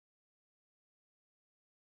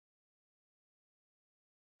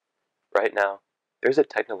Right now, there's a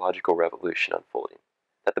technological revolution unfolding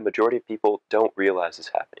that the majority of people don't realize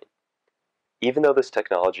is happening. Even though this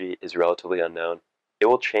technology is relatively unknown, it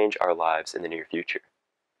will change our lives in the near future.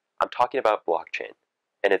 I'm talking about blockchain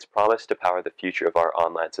and its promise to power the future of our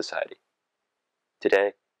online society.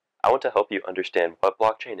 Today, I want to help you understand what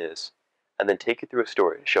blockchain is and then take you through a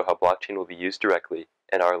story to show how blockchain will be used directly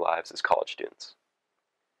in our lives as college students.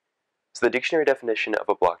 So the dictionary definition of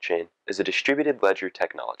a blockchain is a distributed ledger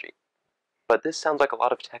technology. But this sounds like a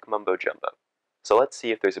lot of tech mumbo jumbo, so let's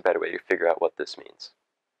see if there's a better way to figure out what this means.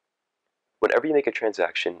 Whenever you make a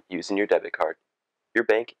transaction using your debit card, your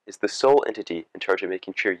bank is the sole entity in charge of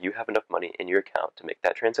making sure you have enough money in your account to make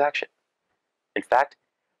that transaction. In fact,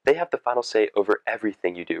 they have the final say over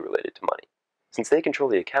everything you do related to money, since they control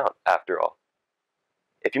the account, after all.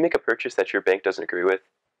 If you make a purchase that your bank doesn't agree with,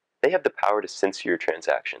 they have the power to censor your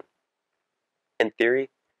transaction. In theory,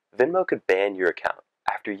 Venmo could ban your account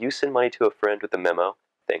after you send money to a friend with the memo,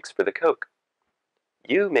 "Thanks for the Coke."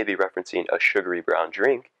 You may be referencing a sugary brown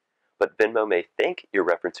drink, but Venmo may think you're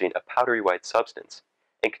referencing a powdery white substance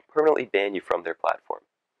and can permanently ban you from their platform.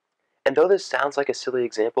 And though this sounds like a silly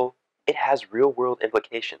example, it has real-world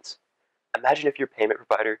implications. Imagine if your payment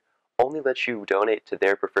provider only lets you donate to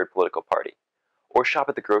their preferred political party, or shop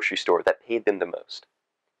at the grocery store that paid them the most.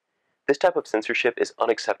 This type of censorship is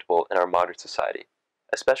unacceptable in our modern society,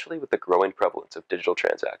 especially with the growing prevalence of digital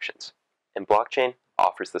transactions, and blockchain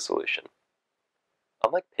offers the solution.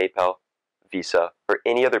 Unlike PayPal, Visa, or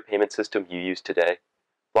any other payment system you use today,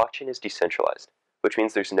 blockchain is decentralized, which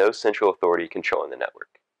means there's no central authority controlling the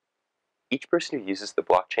network. Each person who uses the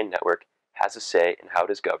blockchain network has a say in how it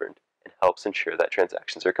is governed and helps ensure that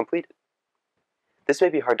transactions are completed. This may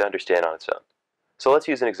be hard to understand on its own, so let's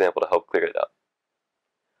use an example to help clear it up.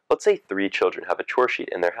 Let's say 3 children have a chore sheet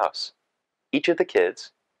in their house. Each of the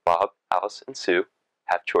kids, Bob, Alice, and Sue,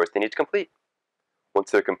 have chores they need to complete.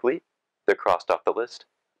 Once they're complete, they're crossed off the list,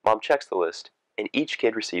 Mom checks the list, and each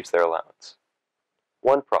kid receives their allowance.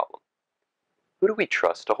 One problem. Who do we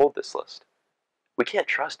trust to hold this list? We can't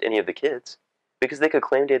trust any of the kids, because they could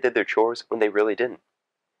claim they did their chores when they really didn't.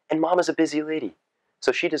 And Mom is a busy lady,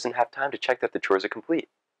 so she doesn't have time to check that the chores are complete.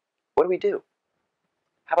 What do we do?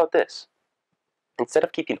 How about this? Instead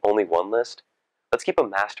of keeping only one list, let's keep a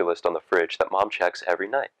master list on the fridge that Mom checks every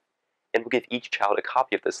night, and we'll give each child a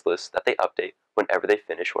copy of this list that they update whenever they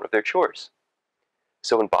finish one of their chores.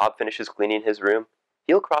 So when Bob finishes cleaning his room,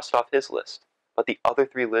 he'll cross it off his list, but the other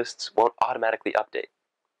 3 lists won't automatically update.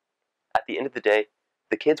 At the end of the day,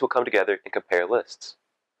 the kids will come together and compare lists.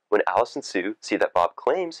 When Alice and Sue see that Bob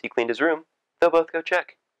claims he cleaned his room, they'll both go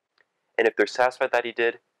check. And if they're satisfied that he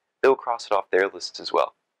did, they'll cross it off their lists as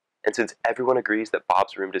well. And since everyone agrees that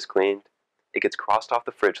Bob's room is cleaned, it gets crossed off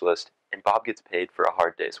the fridge list, and Bob gets paid for a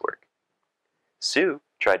hard day's work. Sue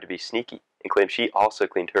tried to be sneaky and claimed she also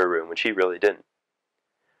cleaned her room when she really didn't.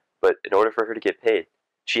 But in order for her to get paid,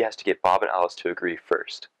 she has to get Bob and Alice to agree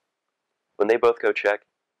first. When they both go check,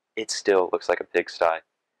 it still looks like a pigsty,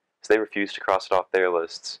 so they refuse to cross it off their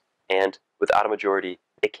lists, and, without a majority,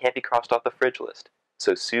 it can't be crossed off the fridge list,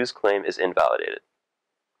 so Sue's claim is invalidated.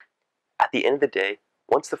 At the end of the day,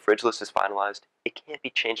 once the fridge list is finalized, it can't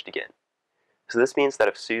be changed again. So this means that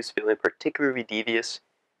if Sue's feeling particularly devious,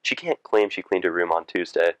 she can't claim she cleaned her room on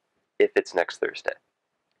Tuesday if it's next Thursday.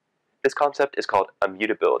 This concept is called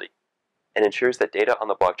immutability, and ensures that data on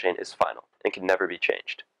the blockchain is final and can never be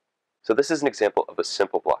changed. So this is an example of a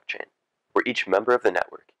simple blockchain, where each member of the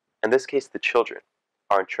network, in this case the children,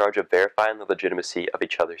 are in charge of verifying the legitimacy of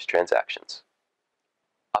each other's transactions.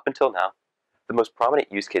 Up until now, the most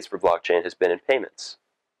prominent use case for blockchain has been in payments.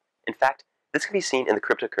 In fact, this can be seen in the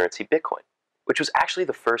cryptocurrency Bitcoin, which was actually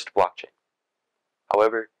the first blockchain.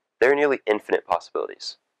 However, there are nearly infinite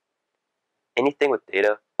possibilities. Anything with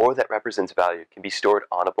data or that represents value can be stored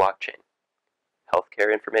on a blockchain.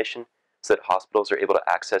 Healthcare information, so that hospitals are able to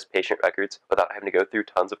access patient records without having to go through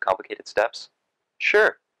tons of complicated steps?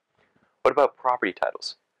 Sure. What about property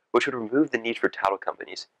titles, which would remove the need for title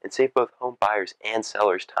companies and save both home buyers and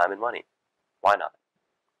sellers time and money? Why not?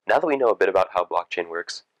 Now that we know a bit about how blockchain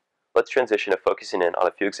works, let's transition to focusing in on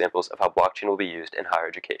a few examples of how blockchain will be used in higher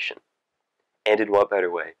education. And in what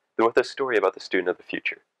better way than with a story about the student of the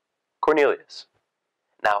future, Cornelius.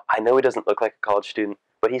 Now, I know he doesn't look like a college student,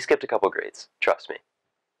 but he skipped a couple grades, trust me.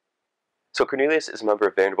 So Cornelius is a member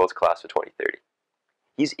of Vanderbilt's class of 2030.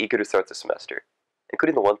 He's eager to start the semester,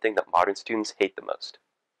 including the one thing that modern students hate the most,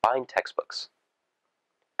 buying textbooks.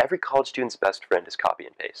 Every college student's best friend is copy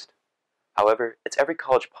and paste. However, it's every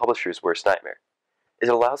college publisher's worst nightmare, as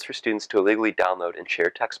it allows for students to illegally download and share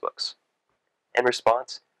textbooks. In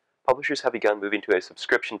response, publishers have begun moving to a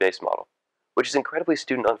subscription-based model, which is incredibly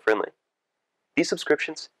student-unfriendly. These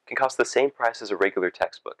subscriptions can cost the same price as a regular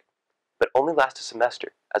textbook, but only last a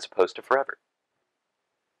semester as opposed to forever.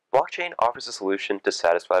 Blockchain offers a solution to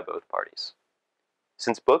satisfy both parties.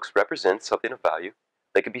 Since books represent something of value,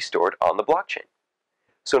 they can be stored on the blockchain.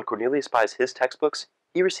 So when Cornelius buys his textbooks,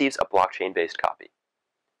 he receives a blockchain-based copy.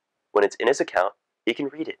 When it's in his account, he can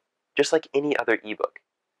read it, just like any other ebook.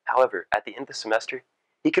 However, at the end of the semester,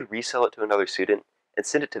 he could resell it to another student and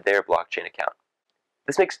send it to their blockchain account.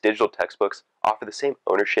 This makes digital textbooks offer the same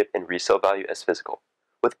ownership and resale value as physical,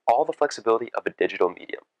 with all the flexibility of a digital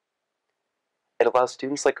medium. It allows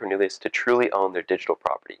students like Cornelius to truly own their digital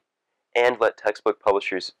property, and let textbook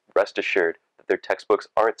publishers rest assured that their textbooks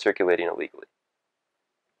aren't circulating illegally.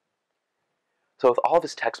 So with all of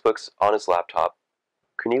his textbooks on his laptop,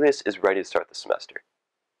 Cornelius is ready to start the semester.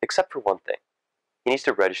 Except for one thing. He needs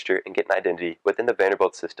to register and get an identity within the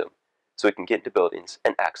Vanderbilt system so he can get into buildings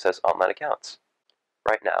and access online accounts.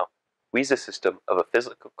 Right now, we use a system of a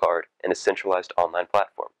physical card and a centralized online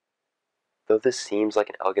platform. Though this seems like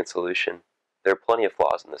an elegant solution, there are plenty of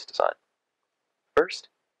flaws in this design. First,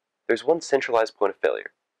 there's one centralized point of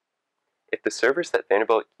failure. If the servers that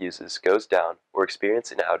Vanderbilt uses goes down or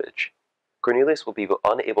experience an outage, Cornelius will be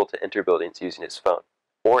unable to enter buildings using his phone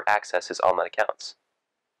or access his online accounts.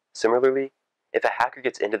 Similarly, if a hacker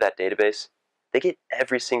gets into that database, they get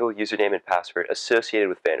every single username and password associated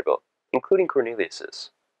with Vanderbilt, including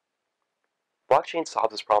Cornelius's. Blockchain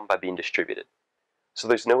solves this problem by being distributed, so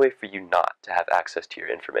there's no way for you not to have access to your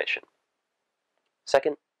information.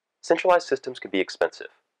 Second, centralized systems can be expensive.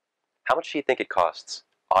 How much do you think it costs,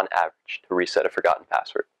 on average, to reset a forgotten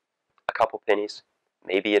password? A couple pennies?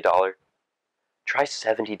 Maybe $1? Try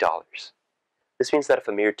 $70. This means that if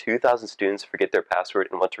a mere 2,000 students forget their password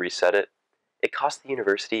and want to reset it, it costs the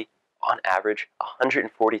university, on average,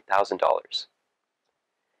 $140,000.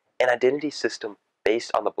 An identity system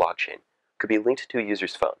based on the blockchain could be linked to a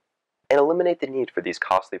user's phone and eliminate the need for these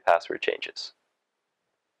costly password changes.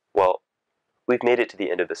 Well, we've made it to the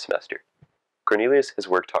end of the semester. Cornelius has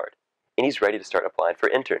worked hard, and he's ready to start applying for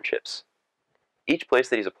internships. Each place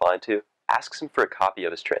that he's applying to asks him for a copy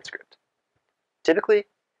of his transcript. Typically,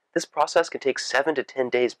 this process can take 7 to 10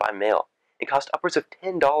 days by mail and cost upwards of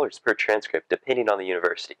 $10 per transcript depending on the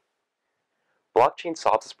university. Blockchain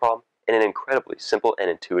solves this problem in an incredibly simple and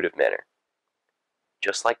intuitive manner.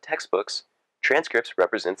 Just like textbooks, transcripts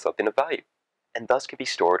represent something of value, and thus can be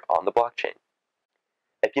stored on the blockchain.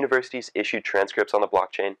 If universities issued transcripts on the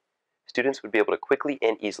blockchain, students would be able to quickly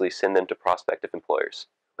and easily send them to prospective employers,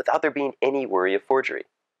 without there being any worry of forgery.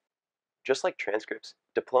 Just like transcripts,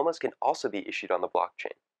 diplomas can also be issued on the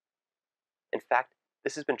blockchain. In fact,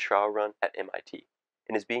 this has been trial run at MIT,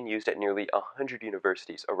 and is being used at nearly 100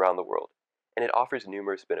 universities around the world, and it offers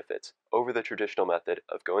numerous benefits over the traditional method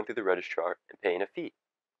of going through the registrar and paying a fee.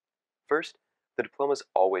 First, the diploma is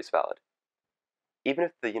always valid. Even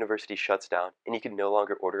if the university shuts down and you can no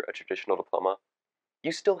longer order a traditional diploma,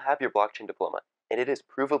 you still have your blockchain diploma, and it is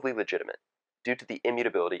provably legitimate due to the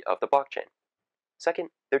immutability of the blockchain. Second,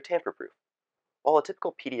 they're tamper-proof. While a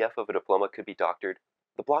typical PDF of a diploma could be doctored,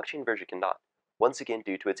 the blockchain version cannot, once again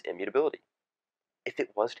due to its immutability. If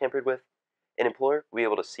it was tampered with, an employer will be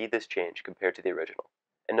able to see this change compared to the original,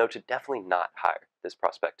 and know to definitely not hire this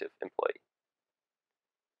prospective employee.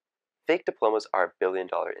 Fake diplomas are a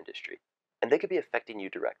billion-dollar industry, and they could be affecting you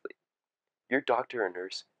directly. Your doctor or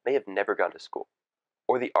nurse may have never gone to school,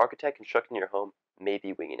 or the architect constructing your home may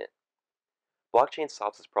be winging it. Blockchain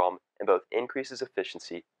solves this problem and both increases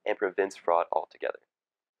efficiency and prevents fraud altogether.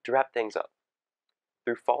 To wrap things up,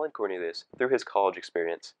 through Fallen Cornelius, through his college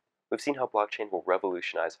experience, we've seen how blockchain will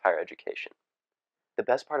revolutionize higher education. The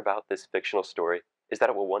best part about this fictional story is that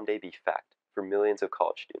it will one day be fact for millions of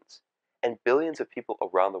college students, and billions of people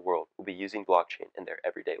around the world will be using blockchain in their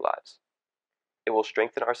everyday lives. It will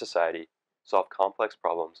strengthen our society, solve complex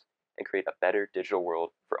problems, and create a better digital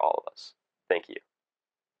world for all of us. Thank you.